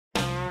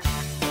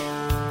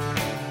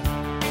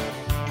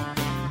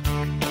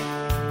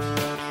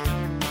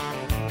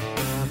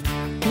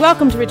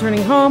Welcome to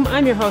Returning Home.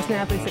 I'm your host,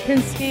 Natalie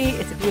Returning.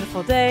 It's a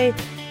beautiful day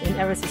in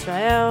Eretz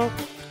Israel.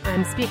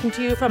 I'm speaking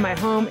to you from my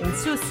home in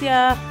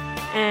Susia,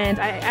 and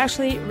I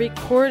actually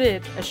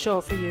recorded a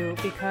show for you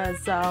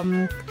because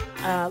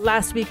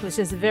last week was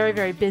just very,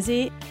 very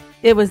busy.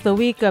 It was the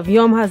week of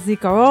Yom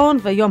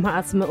Ha'Zicharon and Yom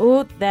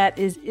Ha'atzmaut. That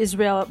is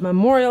Israel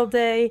Memorial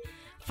Day,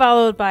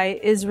 followed by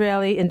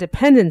Israeli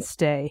Independence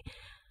Day.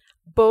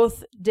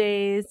 Both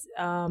days,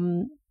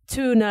 2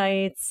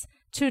 nights,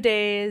 2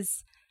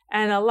 days,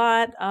 and a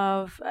lot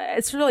of,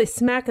 it's really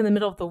smack in the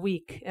middle of the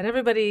week. And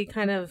everybody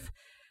kind of,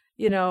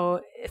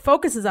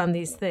 focuses on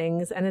these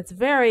things. And it's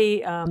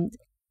very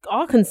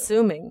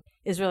all-consuming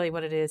is really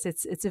what it is.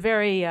 It's a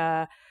very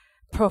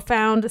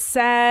profound,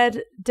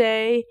 sad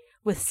day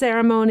with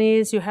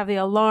ceremonies. You have the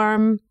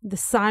alarm, the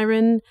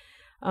siren,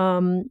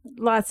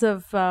 lots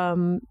of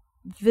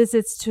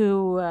visits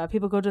to,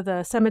 people go to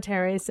the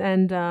cemeteries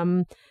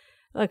and,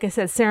 like I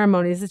said,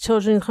 ceremonies. The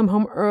children come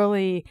home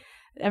early.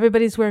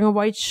 Everybody's wearing a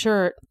white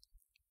shirt.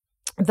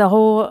 The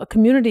whole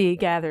community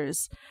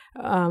gathers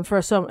for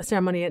a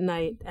ceremony at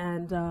night.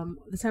 And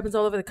this happens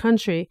all over the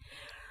country.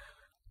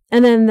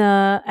 And then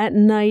at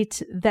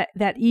night,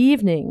 that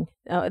evening,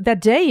 that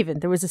day even,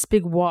 there was this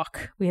big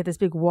walk. We had this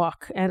big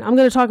walk. And I'm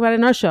going to talk about it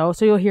in our show,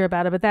 so you'll hear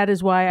about it. But that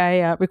is why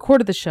I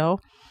recorded the show,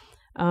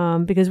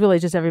 because really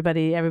just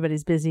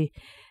everybody's busy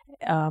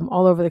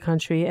all over the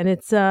country. And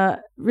it's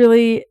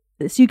really...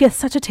 So you get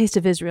such a taste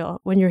of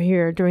Israel when you're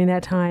here during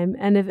that time.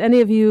 And if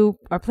any of you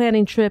are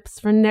planning trips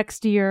for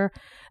next year,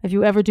 if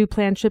you ever do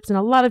plan trips, and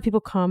a lot of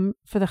people come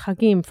for the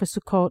Chagim, for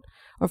Sukkot,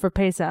 or for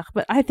Pesach,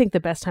 but I think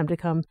the best time to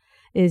come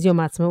is Yom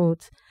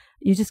Ha'atzmaut.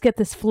 You just get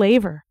this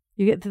flavor.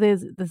 You get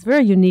this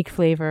very unique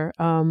flavor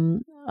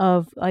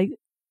of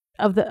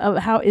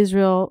how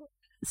Israel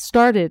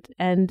started,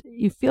 and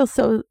you feel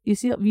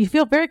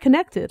very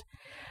connected.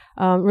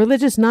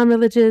 Religious,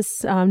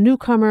 non-religious,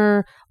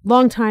 newcomer,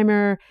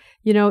 long-timer,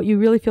 you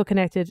really feel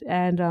connected,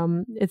 and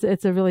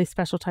it's a really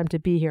special time to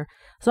be here.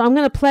 So I'm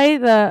going to play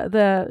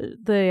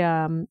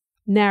the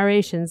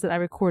narrations that I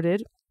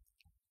recorded,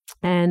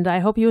 and I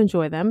hope you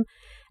enjoy them.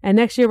 And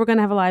next year we're going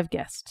to have a live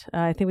guest.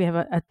 I think we have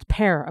a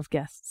pair of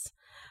guests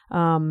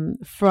from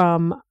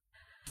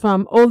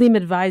Olim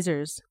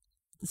Advisors.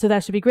 So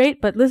that should be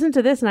great. But listen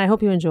to this, and I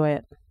hope you enjoy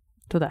it.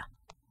 Toda.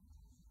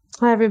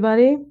 Hi,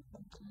 everybody.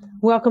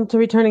 Welcome to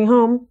Returning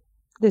Home.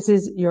 This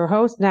is your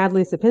host,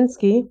 Natalie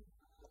Returning.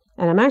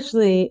 And I'm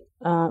actually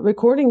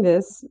recording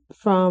this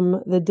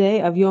from the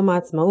day of Yom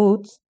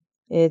Ha'atzmaut.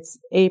 It's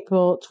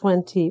April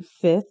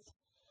 25th.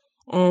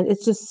 And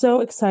it's just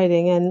so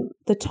exciting. And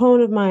the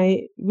tone of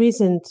my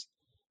recent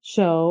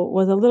show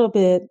was a little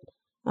bit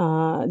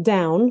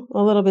down,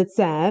 a little bit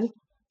sad.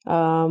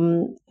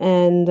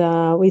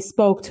 And we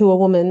spoke to a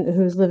woman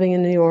who's living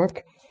in New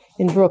York,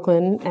 in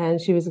Brooklyn, and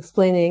she was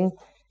explaining,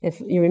 if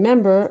you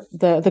remember,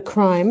 the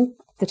crime,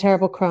 the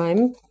terrible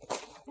crime,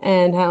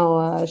 and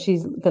how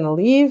she's going to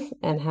leave,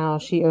 and how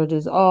she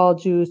urges all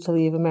Jews to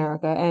leave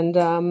America. And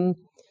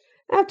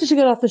after she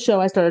got off the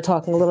show, I started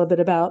talking a little bit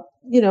about,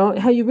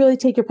 how you really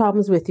take your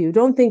problems with you.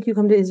 Don't think you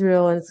come to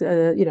Israel and it's,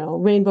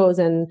 rainbows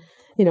and,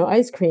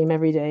 ice cream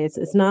every day.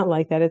 It's not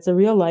like that. It's a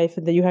real life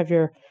that you have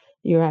your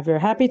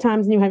happy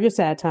times and you have your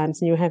sad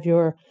times and you have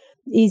your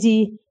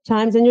easy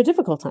times and your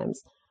difficult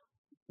times.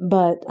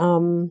 But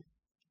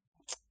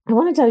I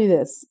want to tell you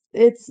this.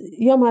 It's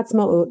Yom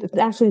Ha'atzmaut.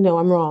 Actually, no,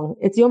 I'm wrong.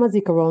 It's Yom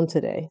Ha'Zicharon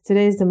today.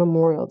 Today is the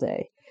Memorial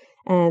Day.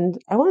 And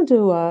I wanted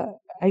to,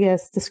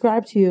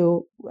 describe to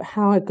you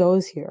how it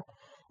goes here.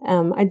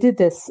 I did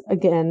this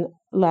again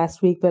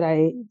last week, but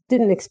I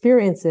didn't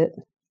experience it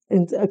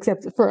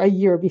except for a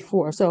year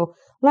before. So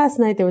last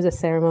night there was a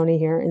ceremony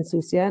here in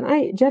Susia, and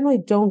I generally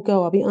don't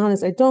go. I'll be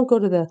honest, I don't go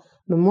to the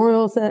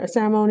memorial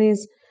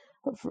ceremonies.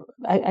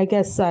 I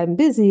guess I'm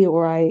busy,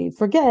 or I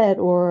forget,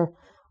 or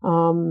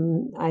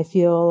I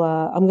feel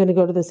I'm going to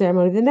go to the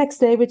ceremony the next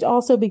day, which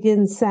also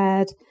begins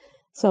sad.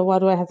 So why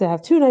do I have to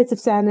have 2 nights of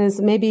sadness?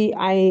 Maybe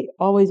I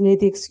always made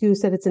the excuse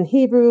that it's in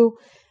Hebrew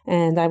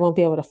and I won't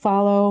be able to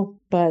follow.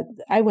 But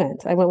I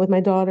went with my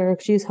daughter.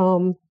 She's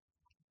home.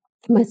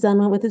 My son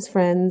went with his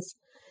friends.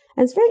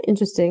 And it's very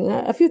interesting.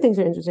 A few things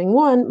are interesting.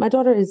 One, my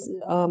daughter is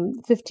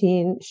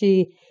 15.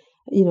 She,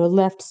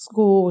 left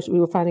school. We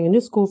were finding a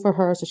new school for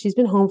her. So she's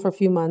been home for a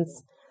few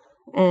months.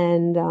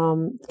 And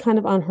kind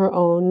of on her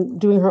own,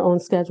 doing her own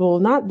schedule,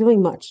 not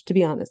doing much, to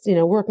be honest,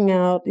 working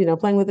out,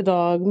 playing with the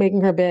dog, making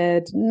her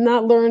bed,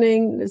 not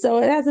learning. So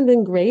it hasn't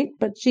been great,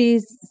 but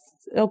she's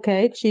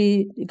okay.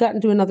 She got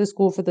into another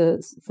school for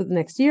the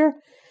next year,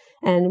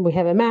 and we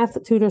have a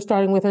math tutor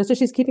starting with her. So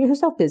she's keeping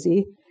herself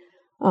busy.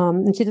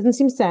 And she doesn't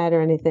seem sad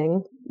or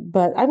anything,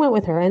 but I went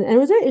with her, and it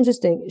was very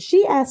interesting.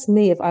 She asked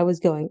me if I was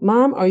going.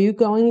 Mom, are you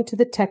going to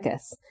the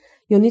tekes?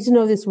 You'll need to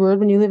know this word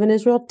when you live in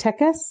Israel.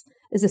 Tekes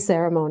is a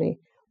ceremony,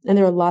 and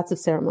there are lots of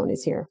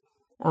ceremonies here.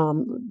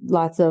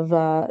 Lots of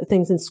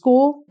things in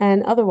school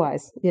and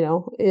otherwise,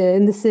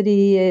 in the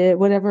city,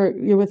 whatever,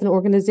 you're with an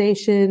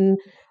organization.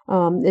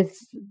 If,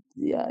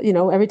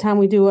 every time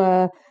we do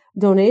a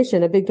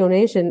donation, a big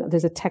donation,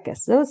 there's a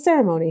tekes. So a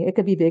ceremony. It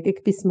could be big, it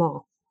could be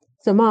small.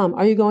 So, Mom,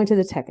 are you going to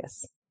the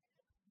Tekes?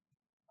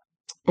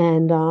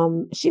 And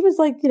she was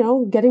like,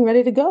 getting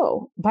ready to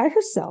go by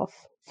herself,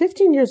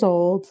 15 years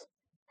old.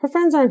 Her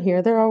friends aren't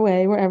here. They're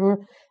away,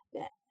 wherever.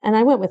 And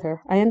I went with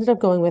her. I ended up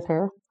going with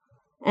her.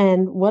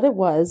 And what it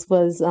was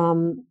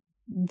the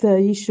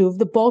yishuv,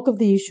 the bulk of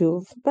the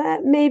yishuv,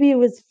 but maybe it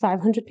was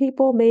 500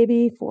 people,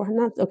 maybe 400.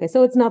 Not, okay,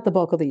 so it's not the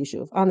bulk of the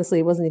yishuv. Honestly,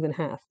 it wasn't even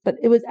half. But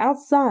it was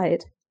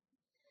outside.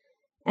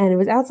 And it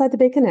was outside the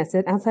Beit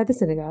Knesset, outside the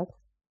synagogue.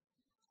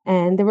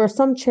 And there were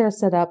some chairs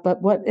set up,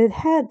 but what it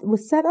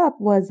was set up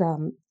was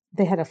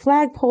they had a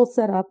flagpole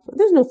set up.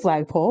 There's no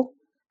flagpole.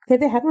 Okay,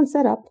 they had one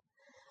set up.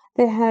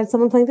 They had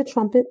someone playing the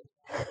trumpet.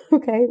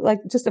 Okay, like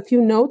just a few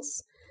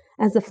notes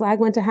as the flag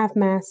went to half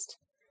mast.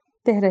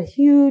 They had a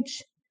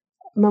huge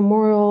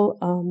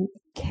memorial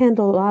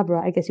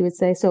candelabra, I guess you would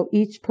say. So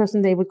each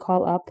person they would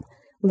call up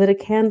lit a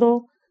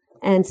candle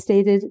and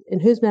stated in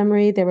whose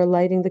memory they were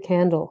lighting the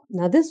candle.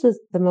 Now, this was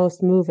the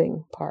most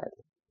moving part.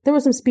 There were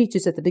some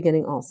speeches at the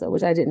beginning also,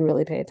 which I didn't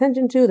really pay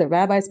attention to. The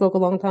rabbi spoke a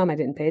long time. I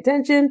didn't pay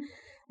attention.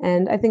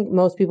 And I think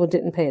most people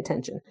didn't pay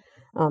attention.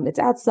 It's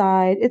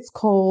outside. It's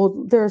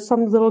cold. There are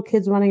some little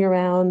kids running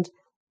around.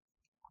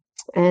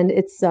 And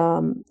it's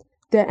and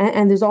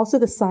there's also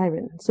the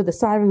siren. So the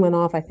siren went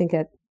off, I think,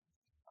 at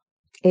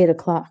 8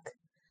 o'clock.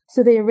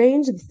 So they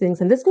arrange these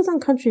things. And this goes on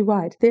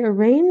countrywide. They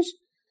arrange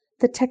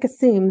the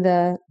tekesim,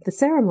 the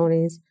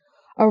ceremonies,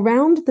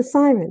 around the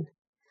siren.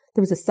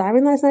 There was a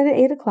siren last night at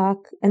 8 o'clock,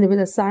 and there was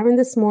a siren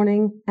this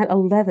morning at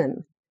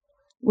 11,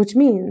 which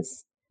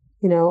means,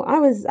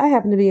 I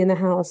happened to be in the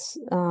house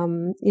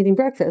eating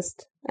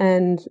breakfast,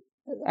 and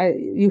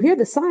you hear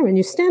the siren,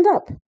 you stand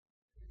up.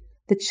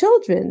 The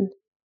children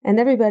and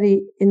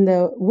everybody in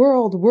the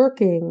world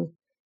working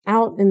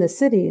out in the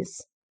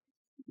cities,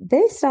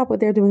 they stop what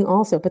they're doing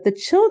also, but the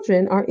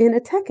children are in a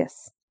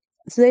tekes.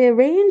 So they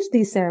arrange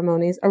these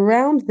ceremonies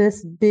around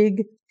this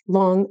big,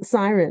 long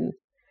siren.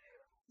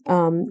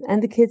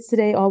 And the kids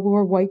today all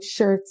wore white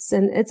shirts,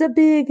 and it's a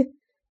big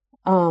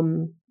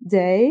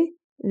day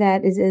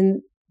that is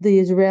in the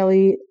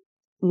Israeli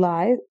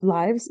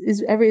lives,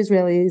 every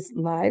Israeli's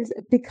lives,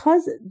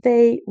 because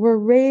they were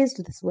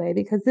raised this way,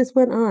 because this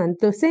went on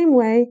the same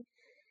way.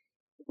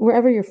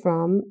 Wherever you're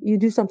from, you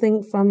do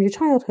something from your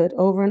childhood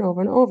over and over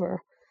and over.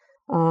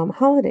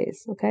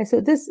 Holidays, okay? So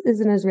this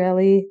is an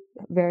Israeli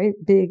very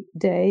big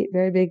day,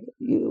 very big.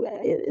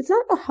 It's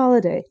not a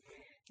holiday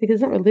because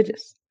it's not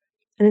religious.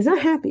 And it's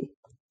not happy,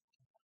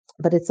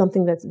 but it's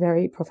something that's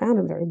very profound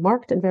and very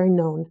marked and very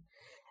known.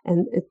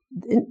 And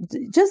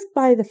just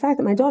by the fact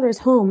that my daughter is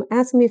home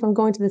asking me if I'm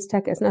going to this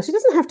tekes. Now, she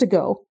doesn't have to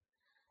go.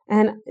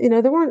 And,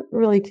 there weren't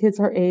really kids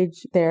her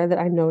age there that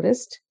I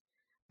noticed.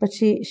 But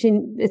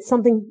it's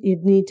something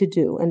you'd need to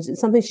do. And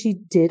it's something she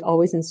did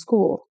always in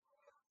school,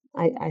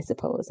 I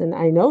suppose. And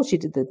I know she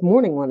did the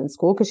morning one in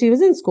school because she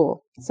was in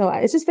school. So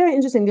it's just very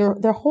interesting.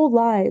 Their whole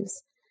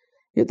lives,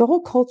 the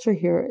whole culture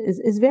here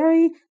is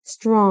very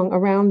strong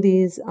around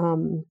these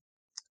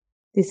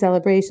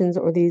celebrations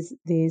or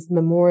these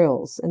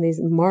memorials and these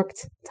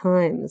marked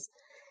times.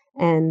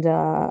 And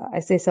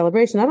I say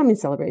celebration. I don't mean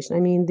celebration. I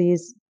mean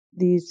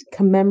these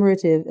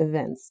commemorative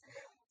events.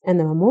 And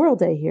the Memorial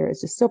Day here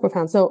is just so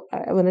profound. So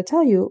I want to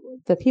tell you,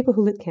 the people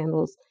who lit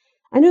candles,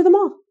 I knew them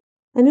all.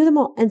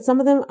 And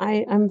some of them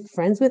I'm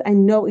friends with. I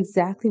know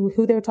exactly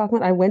who they were talking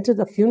about. I went to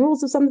the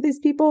funerals of some of these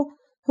people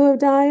who have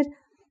died.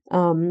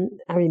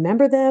 I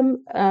remember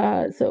them.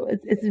 So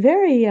it's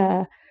very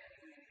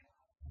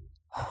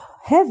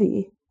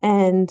heavy.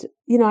 And,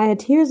 I had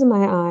tears in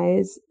my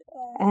eyes.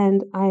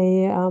 And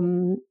I,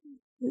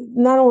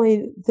 not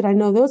only did I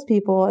know those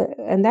people,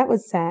 and that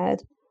was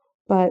sad,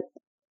 but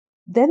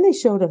then they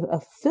showed a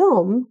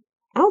film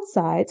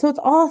outside. So it's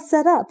all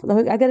set up.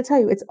 I got to tell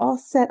you, it's all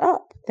set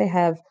up. They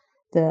have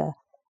the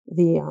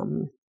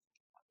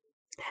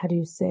how do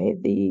you say,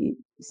 the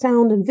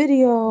sound and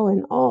video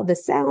and all the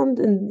sound,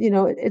 and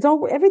it's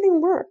all,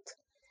 everything worked.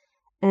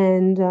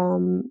 And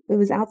it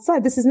was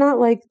outside. This is not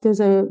like there's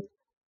a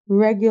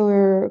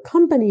regular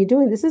company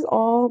doing this. Is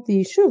all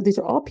the yishuv. These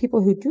are all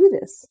people who do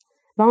this,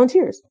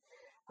 volunteers.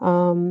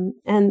 And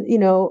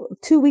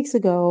 2 weeks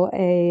ago,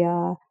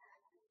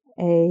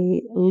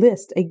 a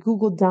list, a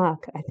Google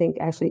Doc, I think,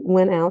 actually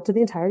went out to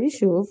the entire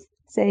yishuv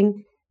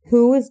saying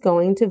who is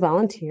going to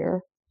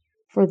volunteer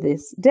for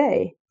this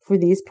day, for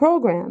these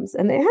programs.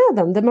 And they have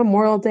them, the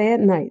Memorial Day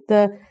at night,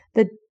 the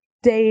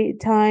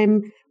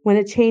daytime when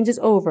it changes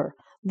over,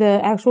 the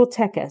actual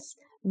tekes,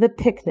 the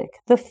picnic,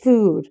 the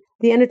food,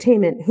 the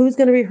entertainment, who's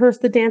going to rehearse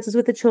the dances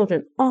with the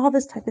children. All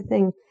this type of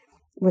thing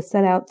was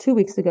set out 2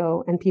 weeks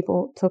ago, and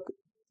people took,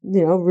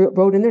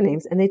 wrote in their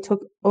names, and they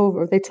took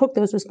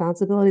those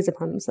responsibilities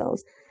upon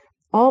themselves.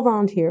 All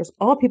volunteers,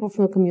 all people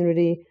from the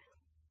community,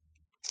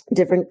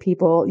 different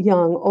people,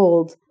 young,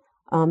 old.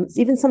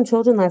 Even some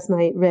children last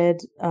night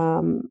lit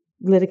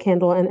a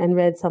candle and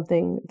read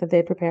something that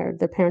they prepared,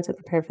 their parents had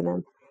prepared for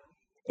them.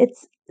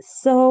 It's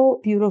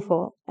so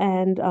beautiful,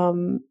 and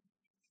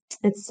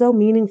it's so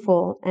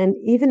meaningful. And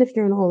even if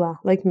you're an Ola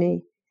like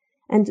me,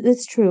 And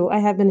it's true. I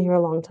have been here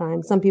a long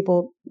time. Some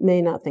people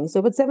may not think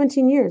so, but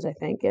 17 years, I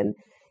think. And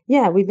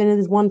yeah, we've been in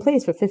this one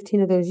place for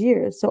 15 of those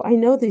years. So I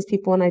know these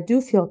people and I do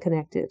feel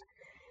connected.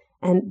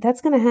 And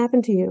that's going to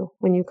happen to you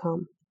when you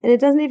come. And it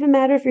doesn't even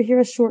matter if you're here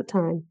a short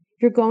time.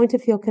 You're going to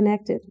feel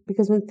connected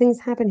because when things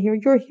happen here,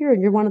 you're here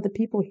and you're one of the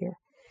people here.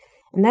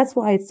 And that's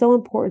why it's so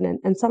important.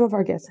 And some of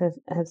our guests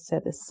have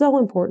said this, so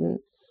important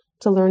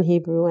to learn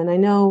Hebrew. And I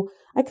know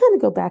I kind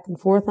of go back and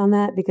forth on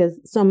that because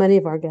so many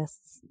of our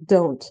guests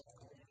don't.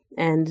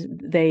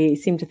 And they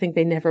seem to think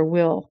they never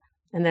will.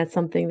 And that's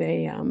something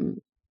they,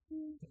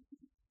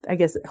 I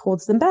guess, it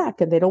holds them back.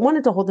 And they don't want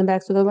it to hold them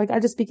back. So they're like, I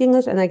just speak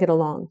English and I get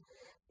along.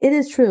 It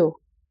is true.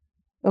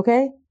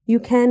 Okay? You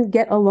can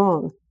get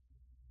along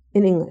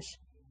in English.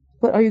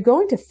 But are you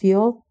going to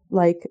feel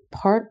like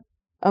part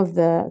of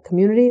the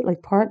community,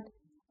 like part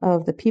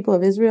of the people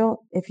of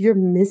Israel, if you're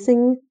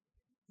missing,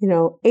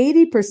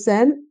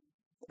 80%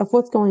 of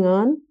what's going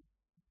on?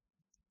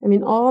 I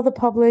mean, all the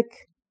public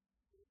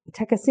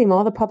tekassim,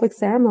 all the public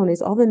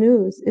ceremonies, all the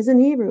news is in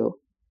Hebrew.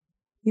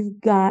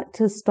 You've got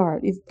to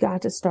start. You've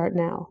got to start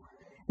now.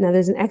 Now,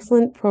 there's an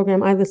excellent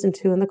program I listen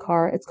to in the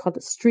car. It's called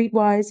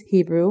Streetwise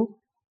Hebrew.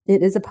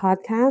 It is a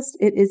podcast.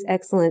 It is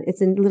excellent.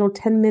 It's in little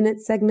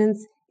 10-minute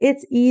segments.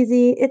 It's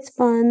easy. It's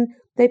fun.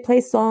 They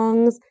play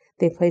songs.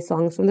 They play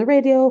songs from the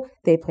radio.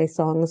 They play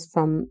songs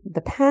from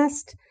the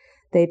past.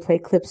 They play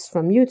clips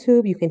from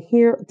YouTube. You can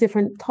hear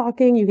different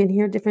talking. You can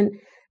hear different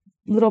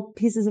little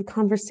pieces of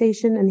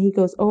conversation. And he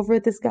goes over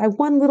it, this guy,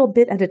 one little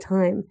bit at a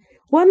time,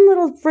 one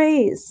little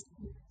phrase.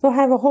 They'll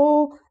have a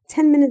whole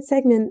 10-minute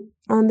segment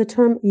on the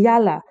term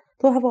yalla.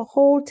 They'll have a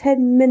whole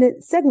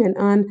 10-minute segment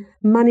on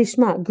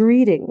manishma,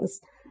 greetings,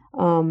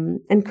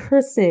 and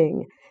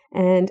cursing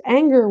and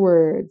anger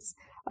words.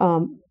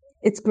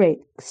 It's great.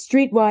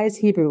 Streetwise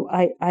Hebrew.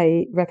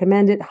 I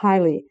recommend it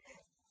highly.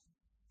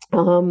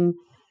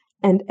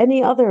 And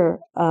any other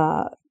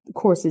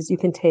courses you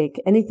can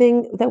take,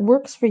 anything that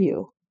works for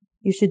you,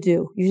 you should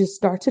do. You should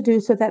start to do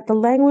so that the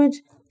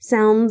language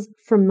sounds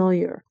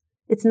familiar.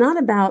 It's not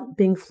about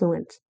being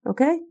fluent,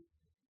 okay?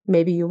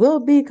 Maybe you will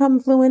become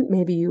fluent.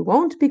 Maybe you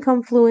won't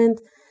become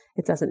fluent.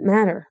 It doesn't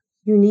matter.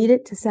 You need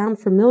it to sound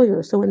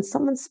familiar. So when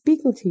someone's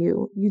speaking to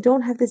you, you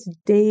don't have this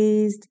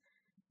dazed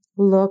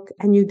look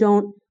and you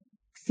don't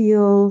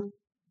feel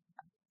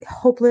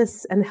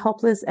hopeless and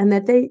helpless and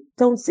that they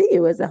don't see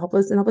you as a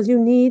helpless and helpless. You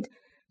need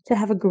to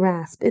have a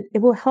grasp.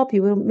 It will help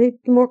you. It will make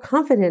you more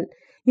confident.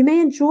 You may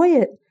enjoy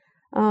it.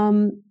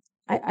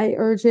 I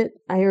urge it.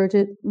 I urge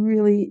it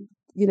really.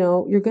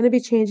 You're going to be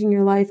changing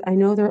your life. I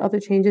know there are other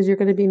changes you're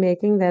going to be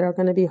making that are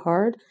going to be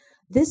hard.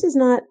 This is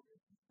not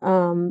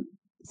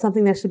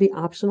something that should be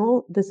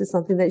optional. This is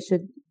something that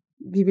should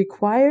be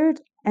required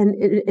and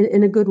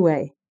in a good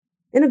way.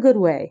 In a good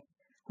way.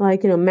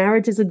 Like,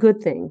 marriage is a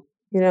good thing,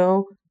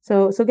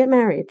 So get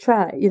married,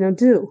 try,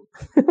 do.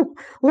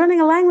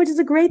 Learning a language is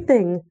a great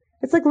thing.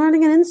 It's like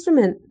learning an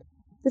instrument.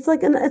 It's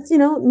like,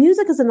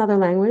 music is another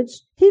language.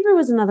 Hebrew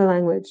is another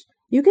language.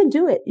 You can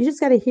do it. You just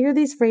got to hear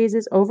these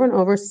phrases over and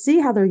over, see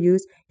how they're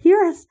used,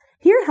 hear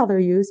how they're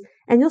used,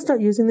 and you'll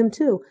start using them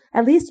too.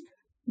 At least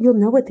you'll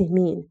know what they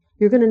mean.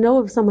 You're going to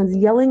know if someone's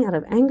yelling out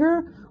of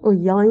anger or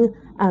yelling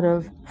out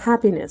of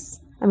happiness.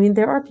 I mean,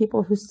 there are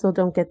people who still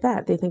don't get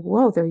that. They think,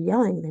 whoa, they're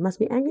yelling. They must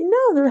be angry.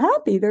 No, they're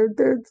happy.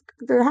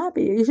 They're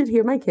happy. You should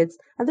hear my kids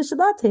at the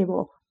Shabbat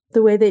table,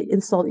 the way they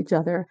insult each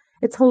other.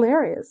 It's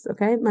hilarious.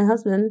 Okay. My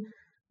husband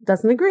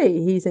doesn't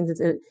agree. He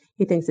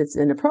thinks it's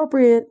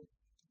inappropriate.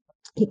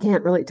 He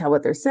can't really tell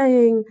what they're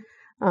saying.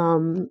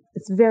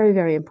 It's very,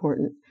 very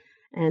important.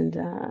 And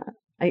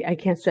I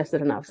can't stress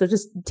it enough. So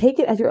just take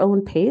it at your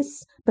own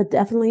pace, but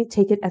definitely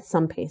take it at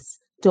some pace.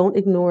 Don't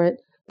ignore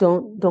it.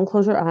 Don't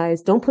close your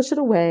eyes. Don't push it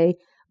away.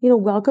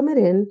 Welcome it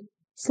in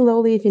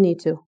slowly if you need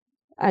to.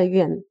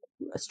 Again,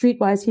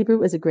 Streetwise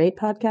Hebrew is a great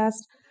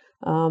podcast.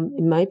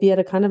 It might be at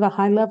a kind of a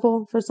high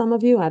level for some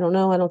of you. I don't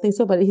know. I don't think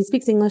so. But he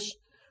speaks English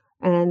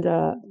and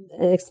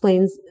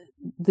explains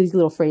these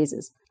little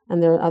phrases.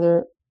 And there are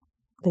other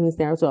things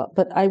there as well.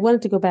 But I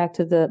wanted to go back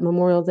to the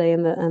Memorial Day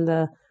and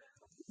the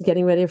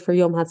getting ready for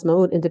Yom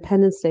Ha'atzmaut,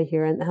 Independence Day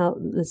here, and how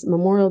this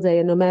Memorial Day,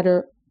 and no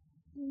matter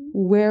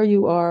where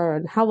you are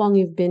and how long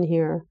you've been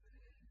here,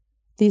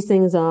 these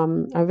things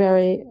are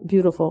very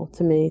beautiful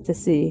to me to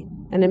see.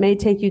 And it may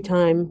take you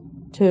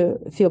time to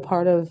feel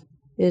part of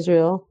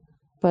Israel,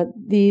 but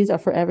these are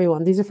for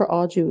everyone. These are for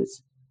all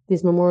Jews.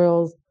 These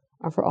memorials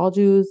are for all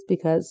Jews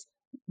because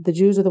the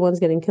Jews are the ones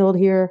getting killed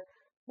here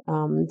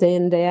day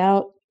in, day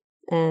out.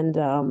 And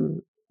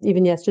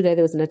even yesterday,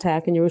 there was an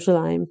attack in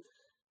Jerusalem,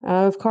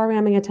 a car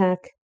ramming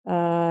attack.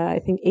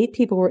 I think 8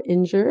 people were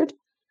injured,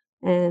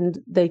 and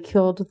they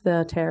killed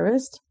the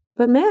terrorist.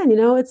 But man,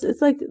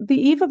 it's like the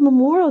eve of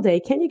Memorial Day.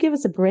 Can't you give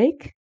us a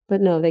break?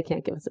 But no, they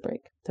can't give us a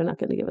break. They're not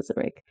going to give us a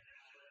break.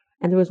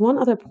 And there was one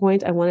other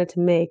point I wanted to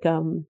make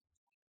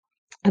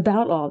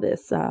about all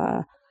this.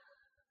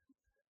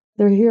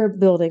 They're here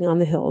building on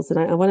the hills, and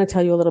I want to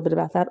tell you a little bit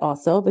about that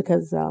also,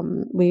 because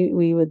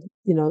we would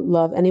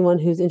love anyone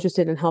who's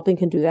interested in helping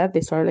can do that.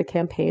 They started a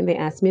campaign. They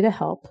asked me to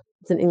help.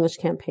 It's an English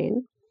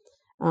campaign.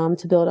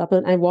 to build up.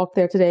 And I walked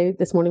there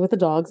this morning with the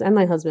dogs and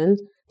my husband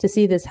to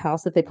see this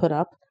house that they put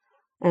up,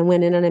 and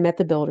went in and I met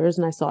the builders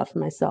and I saw it for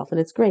myself. And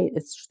it's great.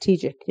 It's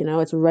strategic.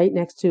 It's right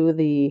next to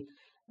the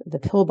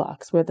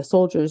pillbox where the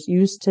soldiers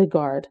used to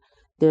guard.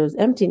 There's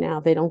empty now.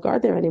 They don't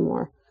guard there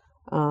anymore.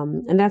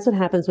 And that's what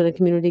happens when a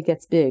community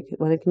gets big.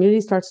 When a community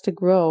starts to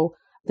grow,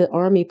 the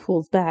army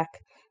pulls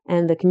back,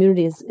 and the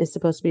community is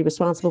supposed to be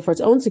responsible for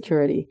its own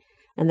security.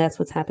 And that's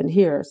what's happened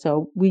here.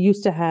 So we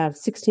used to have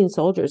 16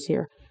 soldiers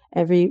here.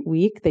 Every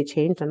week they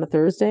changed on a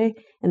Thursday,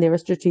 and they were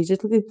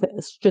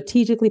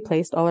strategically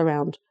placed all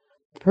around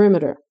the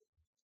perimeter.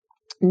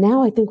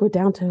 Now I think we're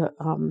down to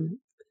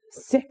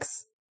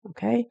 6,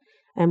 okay?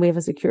 And we have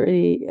a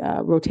security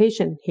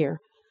rotation here.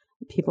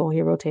 People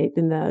here rotate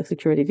in the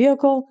security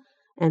vehicle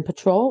and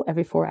patrol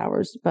every 4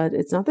 hours, but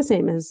it's not the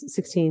same as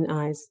 16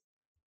 eyes.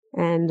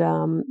 And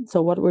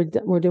so what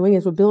we're doing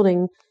is we're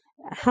building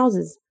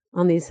houses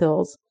on these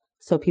hills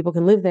so people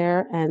can live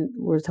there, and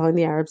we're telling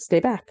the Arabs, stay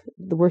back.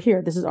 We're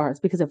here. This is ours,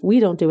 because if we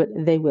don't do it,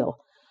 they will.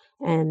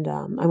 And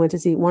I went to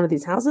see one of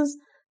these houses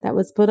that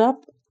was put up,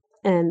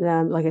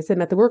 and like I said,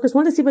 met the workers,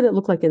 wanted to see what it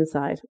looked like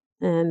inside.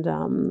 And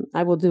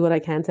I will do what I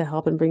can to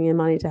help and bring in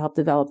money to help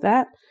develop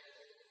that.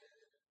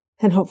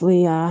 And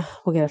hopefully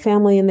we'll get a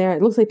family in there.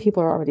 It looks like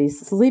people are already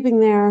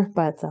sleeping there,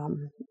 but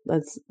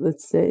let's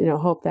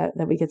hope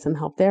that we get some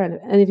help there. And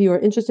if any of you are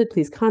interested,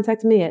 please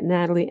contact me at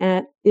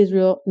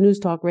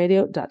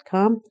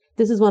natalie@israelnewstalkradio.com.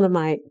 This is one of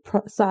my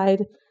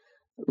side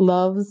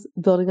loves,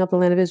 building up the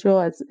land of Israel.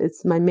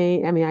 It's my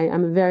main. I mean,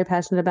 I'm very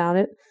passionate about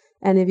it.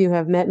 And if you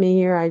have met me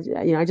here, I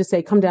just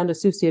say, come down to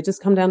Susia,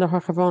 just come down to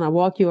Har Havon. I'll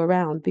walk you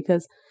around,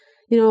 because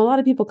a lot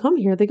of people come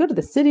here. They go to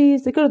the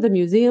cities, they go to the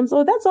museums.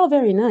 Oh, that's all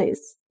very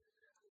nice.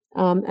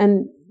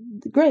 And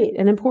great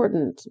and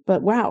important,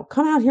 but wow,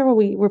 come out here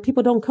where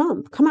people don't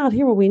come. Come out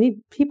here where we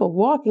need people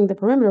walking the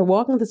perimeter,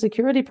 walking the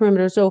security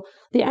perimeter, so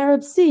the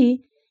Arabs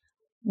see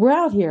we're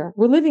out here,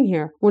 we're living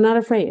here, we're not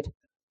afraid.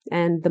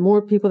 And the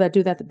more people that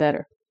do that, the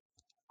better.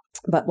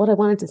 But what I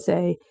wanted to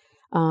say,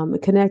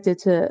 connected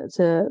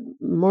to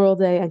Memorial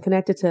Day and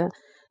connected to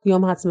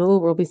Yom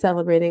Ha'atzmaut, we'll be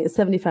celebrating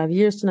 75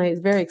 years tonight. It's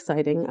very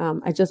exciting.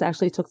 I just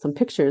actually took some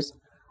pictures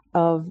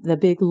of the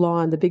big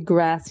lawn, the big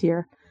grass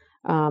here.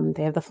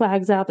 They have the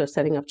flags out. They're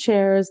setting up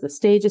chairs. The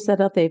stage is set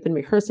up. They've been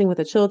rehearsing with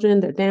the children,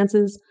 their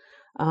dances.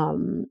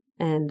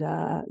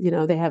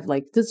 They have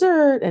like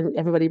dessert, and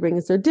everybody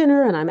brings their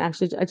dinner. And I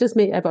just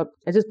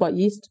bought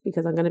yeast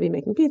because I'm going to be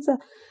making pizza.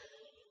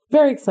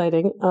 Very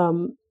exciting.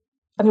 And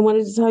I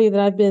wanted to tell you that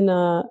I've been,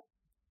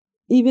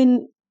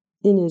 even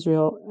in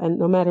Israel, and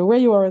no matter where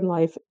you are in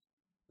life,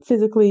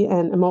 physically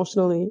and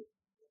emotionally,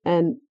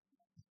 and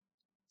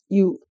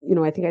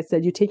I think I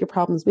said, you take your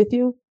problems with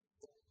you.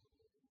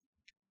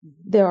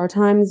 There are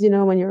times,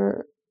 when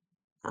you're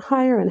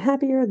higher and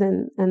happier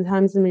and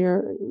times when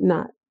you're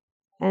not.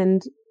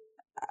 And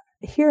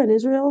here in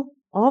Israel,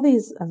 all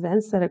these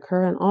events that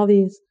occur and all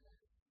these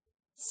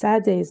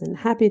sad days and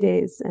happy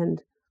days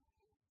and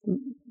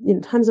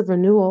times of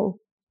renewal,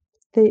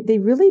 they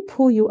really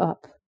pull you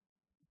up.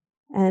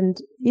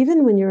 And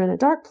even when you're in a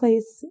dark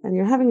place and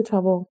you're having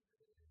trouble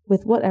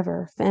with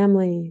whatever,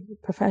 family,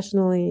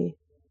 professionally,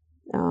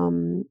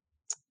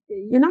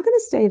 you're not going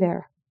to stay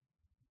there.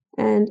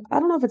 And I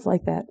don't know if it's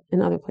like that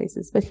in other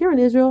places, but here in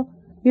Israel,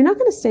 you're not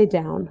going to stay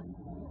down.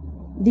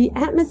 The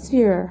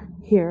atmosphere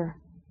here,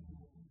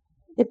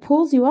 it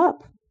pulls you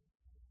up.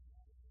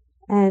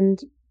 And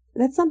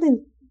that's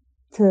something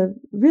to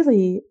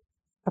really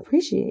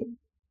appreciate.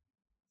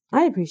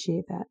 I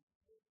appreciate that.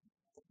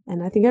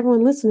 And I think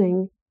everyone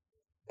listening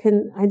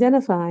can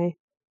identify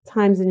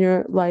times in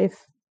your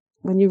life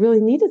when you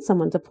really needed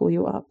someone to pull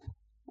you up.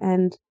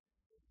 And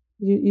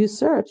you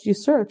search,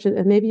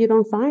 and maybe you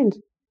don't find.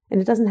 And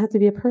it doesn't have to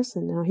be a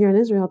person. Now here in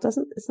Israel, it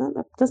doesn't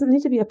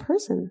need to be a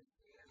person.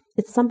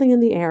 It's something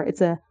in the air.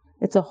 It's a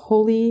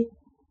holy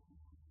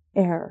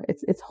air.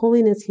 It's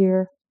holiness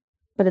here,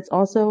 but it's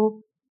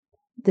also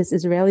this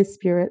Israeli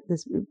spirit,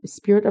 this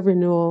spirit of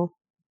renewal.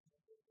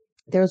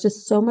 There's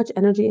just so much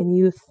energy and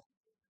youth,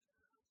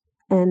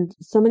 and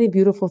so many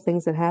beautiful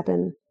things that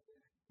happen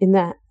in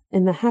the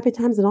happy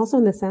times and also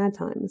in the sad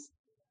times.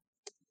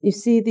 You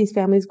see these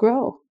families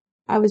grow.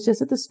 I was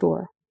just at the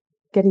store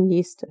getting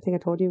yeast. I think I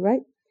told you,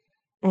 right?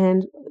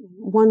 And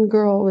one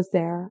girl was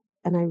there,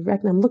 and I'm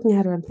looking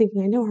at her, I'm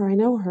thinking, I know her,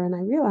 and I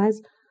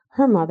realized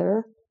her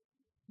mother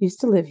used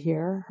to live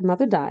here. Her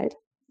mother died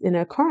in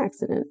a car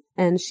accident,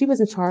 and she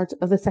was in charge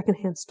of the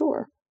secondhand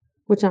store,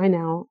 which I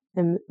now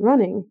am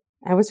running.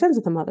 I was friends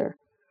with the mother.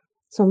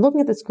 So I'm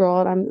looking at this girl,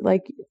 and I'm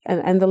like,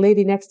 and the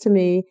lady next to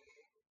me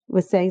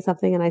was saying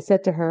something, and I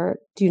said to her,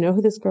 do you know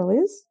who this girl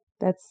is?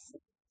 That's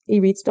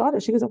Irit's daughter.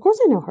 She goes, of course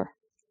I know her.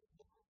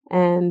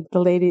 And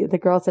the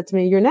girl said to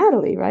me, you're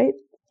Natalie, right?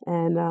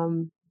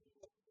 And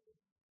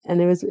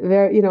it was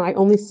very, I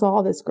only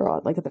saw this girl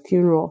like at the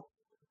funeral,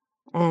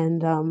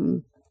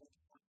 and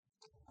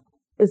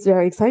it's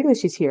very exciting that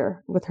she's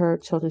here with her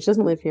children. She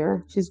doesn't live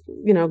here. She's,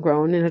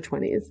 grown in her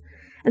 20s,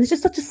 and it's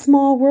just such a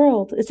small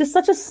world. It's just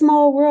such a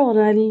small world,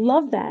 and I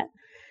love that.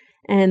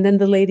 And then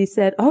the lady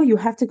said, "Oh, you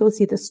have to go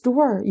see the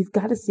store. You've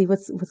got to see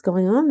what's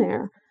going on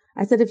there."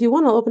 I said, "If you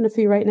want, I'll open it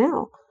for you right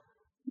now."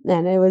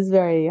 And it was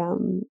very,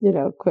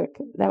 quick.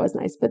 That was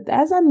nice. But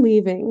as I'm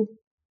leaving,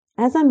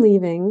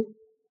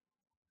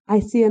 I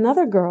see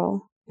another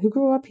girl who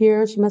grew up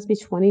here. She must be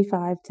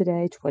 25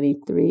 today,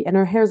 23, and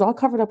her hair's all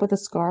covered up with a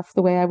scarf,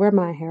 the way I wear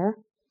my hair.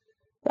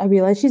 I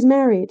realize she's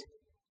married.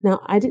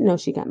 Now, I didn't know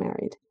she got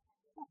married.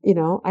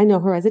 I know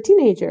her as a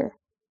teenager,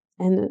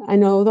 and I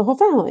know the whole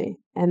family.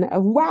 And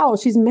wow,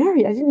 she's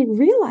married. I didn't even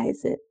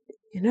realize it.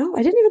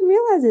 I didn't even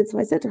realize it. So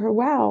I said to her,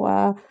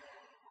 "Wow,"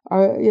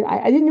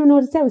 I didn't even know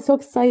what to say. I was so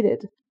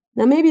excited.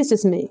 Now, maybe it's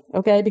just me,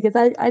 okay? Because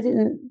I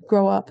didn't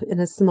grow up in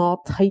a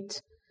small,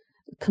 tight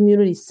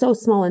community, so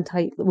small and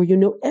tight, where you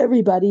know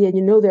everybody and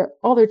you know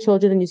all their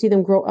children, and you see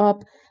them grow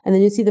up, and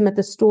then you see them at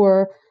the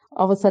store,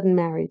 all of a sudden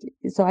married.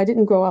 So I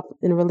didn't grow up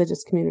in a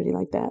religious community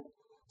like that.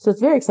 So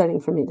it's very exciting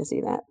for me to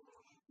see that.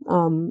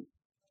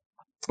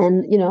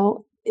 And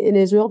in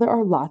Israel, there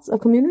are lots of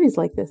communities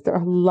like this. There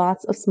are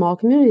lots of small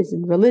communities,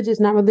 and religious,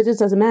 not religious,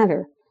 doesn't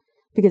matter,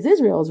 because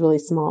Israel is really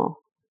small.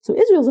 So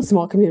Israel's a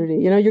small community.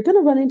 You're going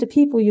to run into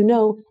people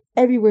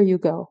everywhere you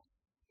go.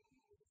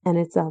 And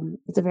it's a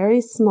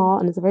very small,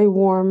 and it's a very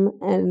warm,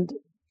 and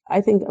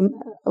I think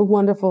a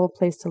wonderful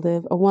place to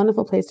live, a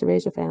wonderful place to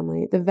raise your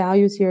family. The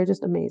values here are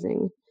just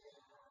amazing.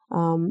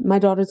 My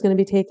daughter's going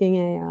to be taking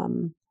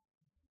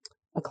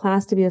a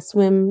class to be a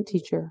swim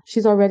teacher.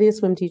 She's already a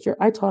swim teacher.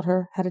 I taught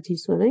her how to teach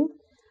swimming,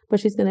 but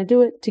she's going to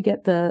do it to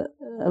get a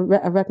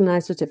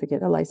recognized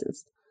certificate, a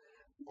license.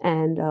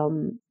 And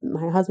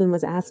my husband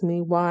was asking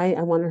me why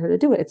I wanted her to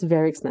do it. It's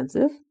very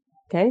expensive.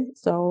 Okay,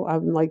 so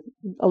I'm like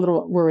a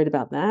little worried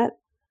about that.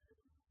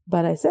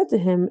 But I said to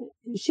him,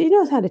 she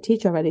knows how to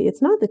teach already.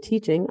 It's not the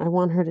teaching I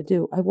want her to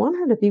do. I want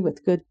her to be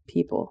with good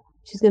people.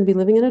 She's going to be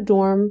living in a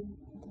dorm,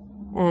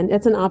 and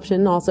it's an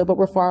option also, but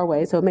we're far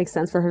away, so it makes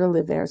sense for her to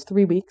live there. It's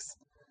 3 weeks.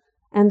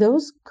 And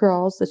those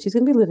girls that she's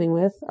going to be living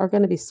with are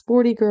going to be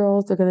sporty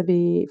girls. They're going to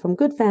be from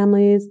good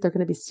families. They're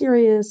going to be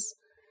serious.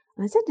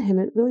 And I said to him,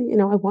 it really,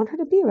 I want her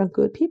to be around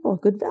good people,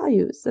 good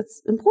values.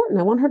 That's important.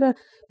 I want her to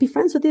be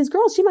friends with these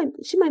girls. She might,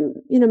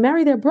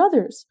 marry their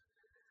brothers.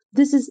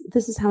 This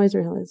is how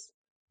Israel is.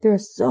 There are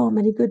so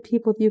many good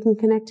people that you can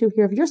connect to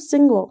here. If you're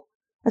single,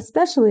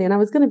 especially, and I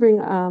was going to bring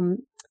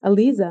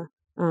Aliza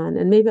on,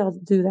 and maybe I'll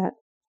do that.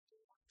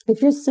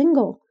 If you're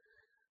single,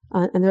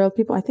 and there are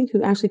people I think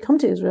who actually come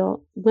to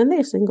Israel when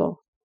they're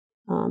single,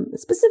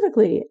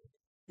 specifically,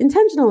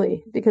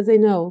 intentionally, because they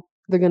know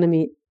they're going to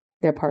meet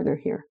their partner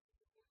here.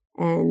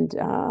 And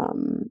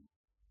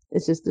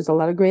it's just, there's a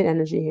lot of great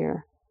energy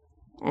here.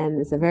 And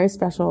it's a very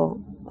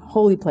special,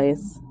 holy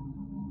place.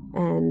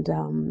 And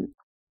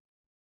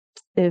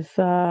if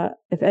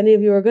any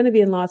of you are going to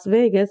be in Las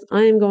Vegas,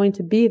 I am going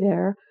to be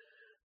there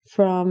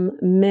from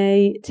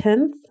May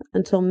 10th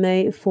until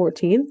May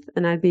 14th,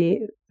 and I'd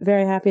be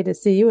very happy to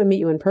see you and meet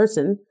you in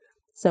person.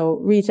 So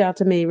reach out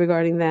to me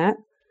regarding that.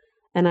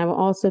 And I will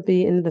also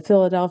be in the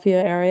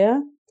Philadelphia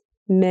area,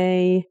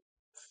 May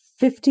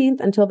 15th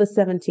until the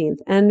 17th,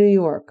 and New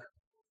York.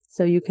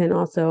 So you can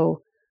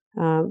also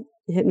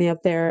hit me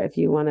up there if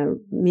you want to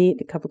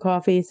meet, a cup of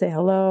coffee, say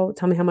hello,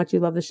 tell me how much you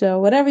love the show,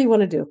 whatever you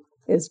want to do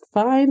is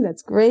fine.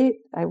 That's great.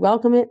 I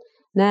welcome it.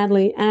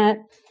 Natalie at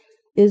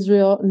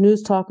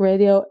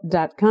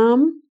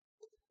IsraelNewsTalkRadio.com.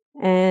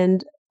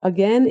 And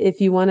again, if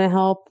you want to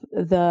help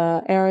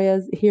the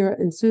areas here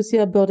in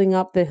Susia building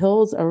up the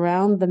hills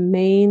around the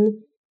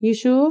main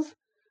yishuv,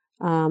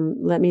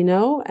 let me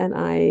know, and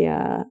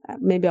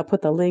maybe I'll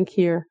put the link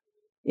here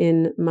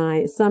in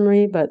my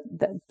summary, but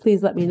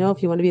please let me know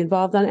if you want to be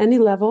involved on any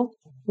level,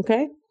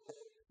 okay?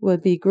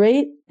 Would be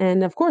great.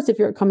 And of course, if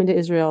you're coming to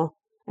Israel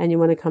and you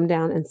want to come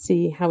down and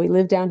see how we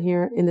live down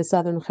here in the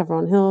southern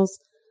Hebron Hills,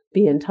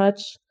 be in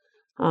touch.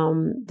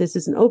 This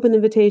is an open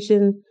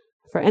invitation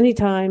for any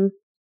time,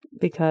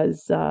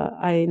 because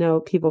I know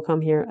people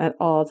come here at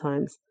all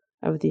times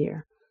of the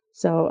year.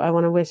 So I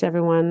want to wish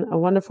everyone a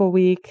wonderful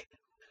week.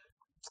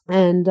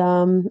 And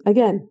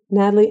again,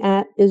 Natalie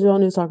at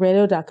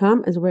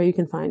IsraelNewsTalkRadio.com is where you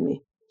can find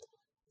me.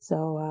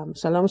 So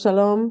shalom,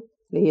 shalom,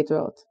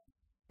 lihitrot.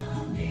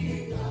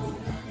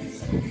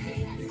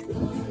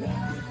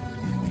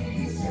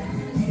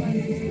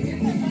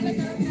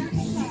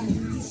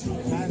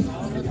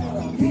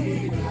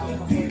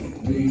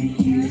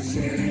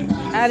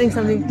 Adding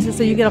something just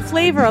so you get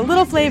a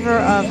little flavor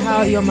of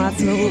how Yom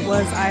Ha'atzmaut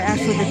was. I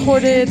actually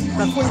recorded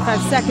about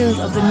 45 seconds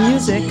of the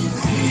music.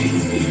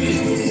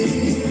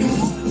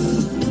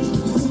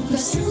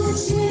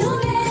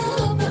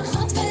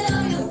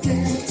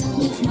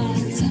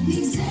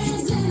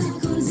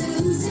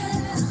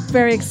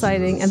 Very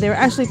exciting, and they were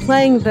actually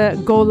playing the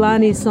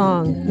Golani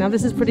song. Now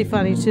this is pretty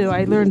funny too.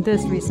 I learned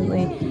this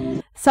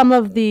recently. Some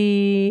of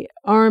the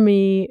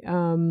army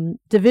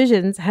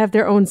divisions have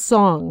their own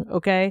song,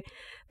 okay?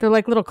 They're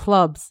like little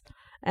clubs.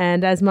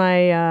 And as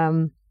my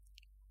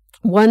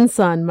one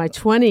son, my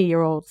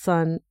 20-year-old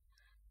son,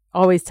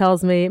 always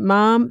tells me,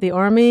 Mom, the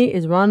army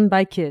is run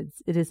by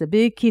kids. It is a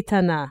big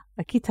kitana.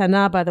 A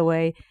kitana, by the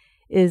way,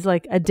 is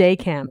like a day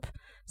camp.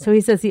 So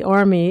he says the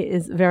Army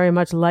is very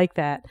much like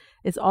that.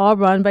 It's all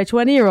run by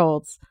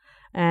 20-year-olds.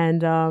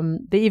 And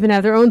they even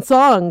have their own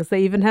songs.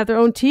 They even have their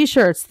own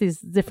T-shirts, these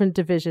different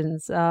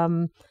divisions.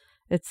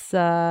 It's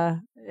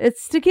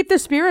to keep their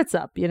spirits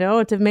up,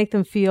 to make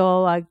them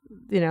feel like,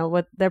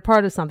 what they're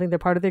part of something. They're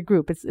part of their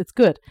group. It's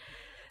good.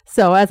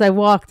 So as I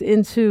walked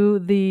into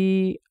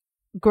the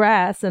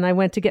grass and I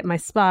went to get my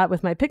spot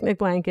with my picnic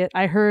blanket,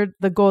 I heard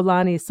the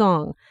Golani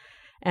song.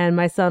 And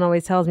my son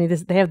always tells me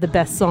they have the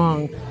best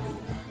song.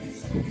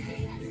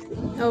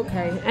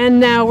 Okay, and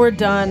now we're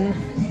done.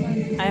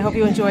 I hope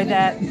you enjoyed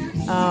that.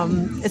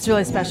 It's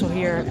really special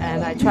here,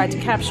 and I tried to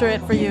capture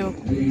it for you.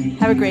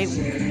 Have a great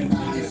week.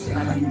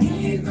 Bye-bye.